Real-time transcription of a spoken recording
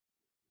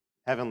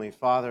Heavenly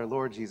Father,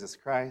 Lord Jesus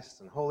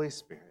Christ, and Holy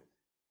Spirit,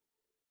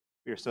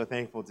 we are so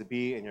thankful to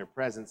be in your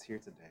presence here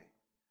today,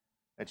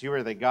 that you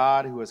are the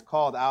God who was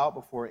called out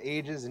before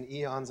ages and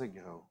eons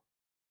ago,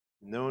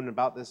 known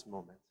about this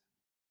moment,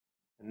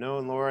 and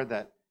known, Lord,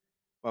 that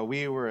while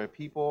we were a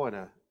people and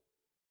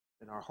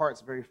in our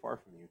hearts very far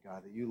from you,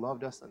 God, that you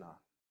loved us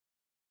enough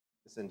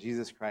to send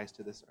Jesus Christ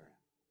to this earth.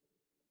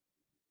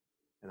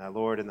 And that,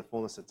 Lord, in the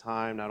fullness of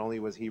time, not only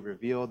was he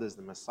revealed as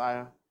the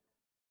Messiah,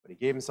 but he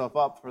gave himself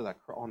up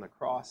on the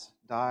cross,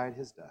 died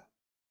his death.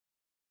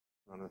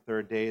 On the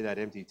third day, that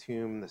empty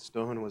tomb, the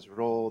stone was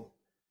rolled,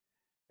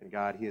 and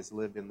God, he has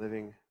lived and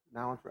living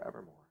now and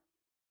forevermore.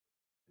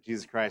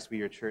 Jesus Christ, we,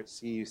 your church,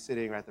 see you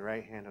sitting at the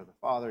right hand of the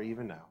Father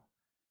even now.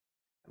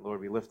 And Lord,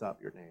 we lift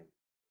up your name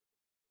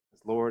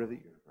as Lord of the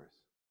universe.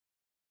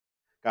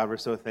 God, we're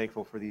so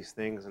thankful for these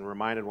things and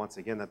reminded once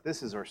again that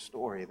this is our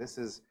story. This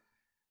is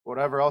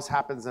whatever else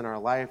happens in our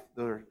life,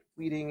 they're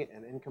fleeting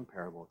and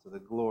incomparable to the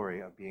glory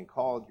of being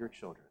called your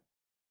children.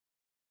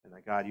 And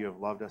that, God, you have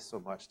loved us so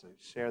much to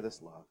share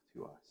this love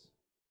to us.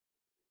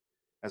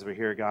 As we're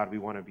here, God, we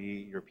want to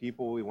be your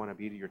people. We want to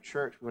be your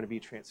church. We want to be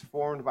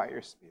transformed by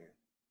your Spirit.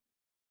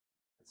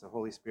 And so,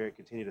 Holy Spirit,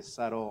 continue to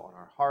settle on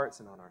our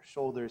hearts and on our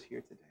shoulders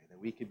here today, that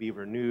we could be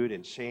renewed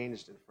and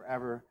changed and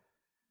forever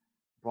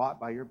brought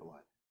by your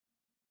blood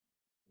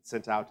and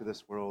sent out to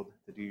this world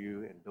to do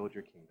you and build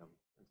your kingdom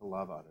and to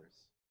love others.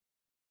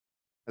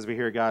 As we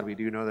hear, God, we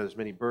do know there's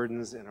many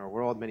burdens in our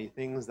world, many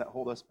things that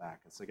hold us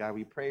back. And so, God,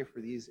 we pray for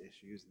these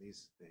issues and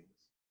these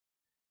things.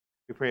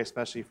 We pray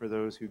especially for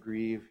those who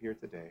grieve here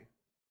today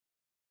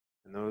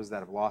and those that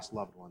have lost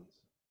loved ones.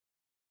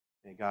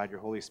 May God, your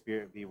Holy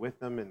Spirit, be with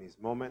them in these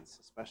moments,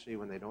 especially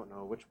when they don't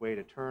know which way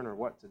to turn or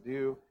what to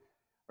do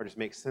or just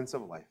make sense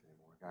of life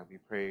anymore. God, we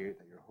pray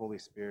that your Holy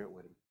Spirit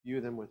would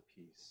imbue them with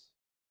peace,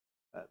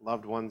 that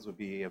loved ones would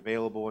be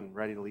available and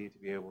readily to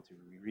be able to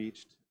be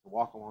reached, to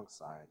walk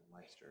alongside in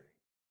life's journey.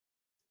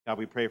 God,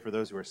 we pray for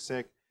those who are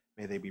sick.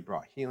 May they be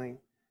brought healing.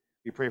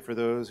 We pray for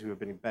those who have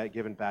been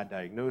given bad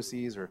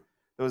diagnoses or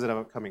those that have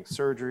upcoming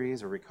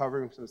surgeries or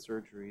recovering from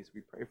surgeries.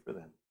 We pray for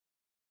them.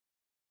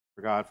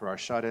 For God, for our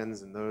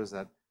shut-ins and those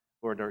that,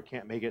 Lord,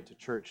 can't make it to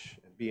church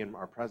and be in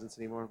our presence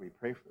anymore, we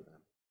pray for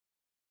them.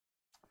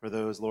 For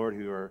those, Lord,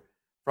 who are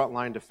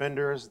frontline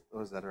defenders,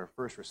 those that are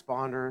first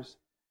responders,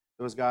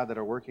 those, God, that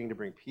are working to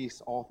bring peace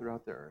all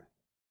throughout the earth,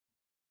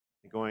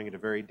 and going into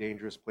very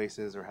dangerous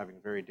places or having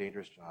very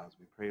dangerous jobs,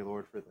 we pray,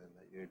 Lord, for them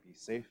that they would be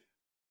safe,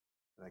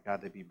 and that,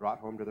 God, they'd be brought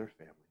home to their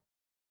family.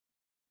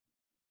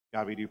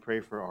 God, we do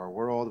pray for our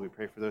world. We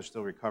pray for those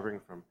still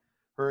recovering from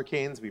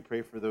hurricanes. We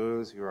pray for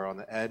those who are on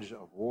the edge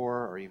of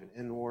war or even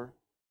in war.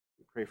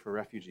 We pray for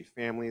refugee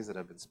families that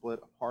have been split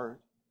apart.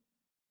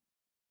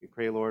 We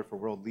pray, Lord, for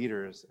world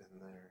leaders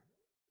and their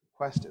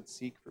quest and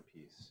seek for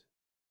peace.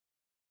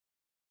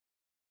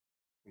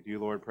 We do,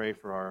 Lord, pray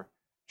for our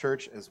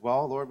church as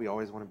well, Lord. We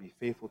always want to be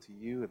faithful to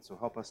you, and so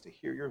help us to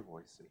hear your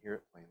voice and hear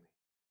it plainly.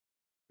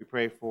 We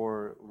pray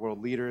for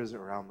world leaders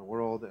around the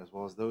world as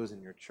well as those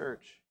in your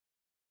church.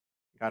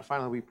 God,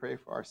 finally, we pray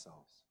for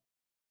ourselves.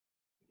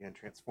 Again,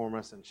 transform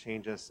us and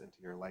change us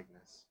into your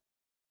likeness.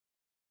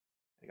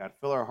 And God,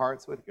 fill our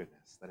hearts with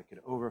goodness that it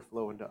could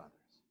overflow into others.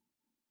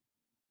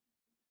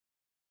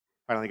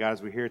 Finally, God,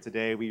 as we're here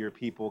today, we, your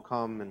people,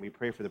 come and we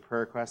pray for the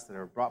prayer requests that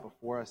are brought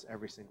before us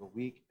every single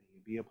week. May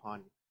you be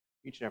upon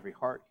each and every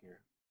heart here.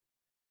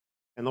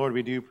 And Lord,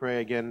 we do pray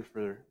again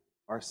for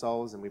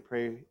ourselves, and we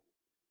pray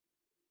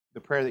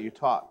the prayer that you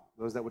taught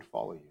those that would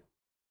follow you.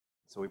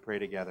 So we pray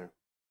together.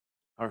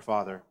 Our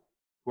Father,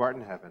 who art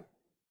in heaven,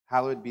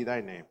 hallowed be thy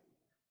name.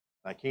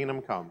 Thy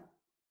kingdom come,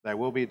 thy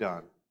will be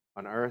done,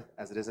 on earth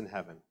as it is in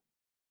heaven.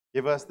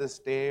 Give us this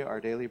day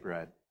our daily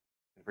bread,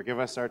 and forgive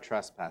us our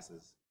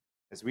trespasses,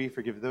 as we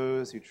forgive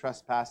those who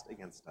trespass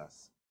against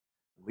us.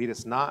 And lead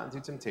us not into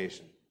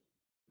temptation,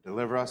 but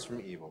deliver us from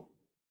evil.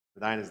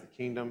 For thine is the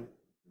kingdom,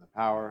 and the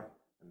power,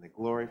 and the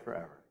glory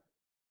forever.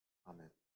 Amen.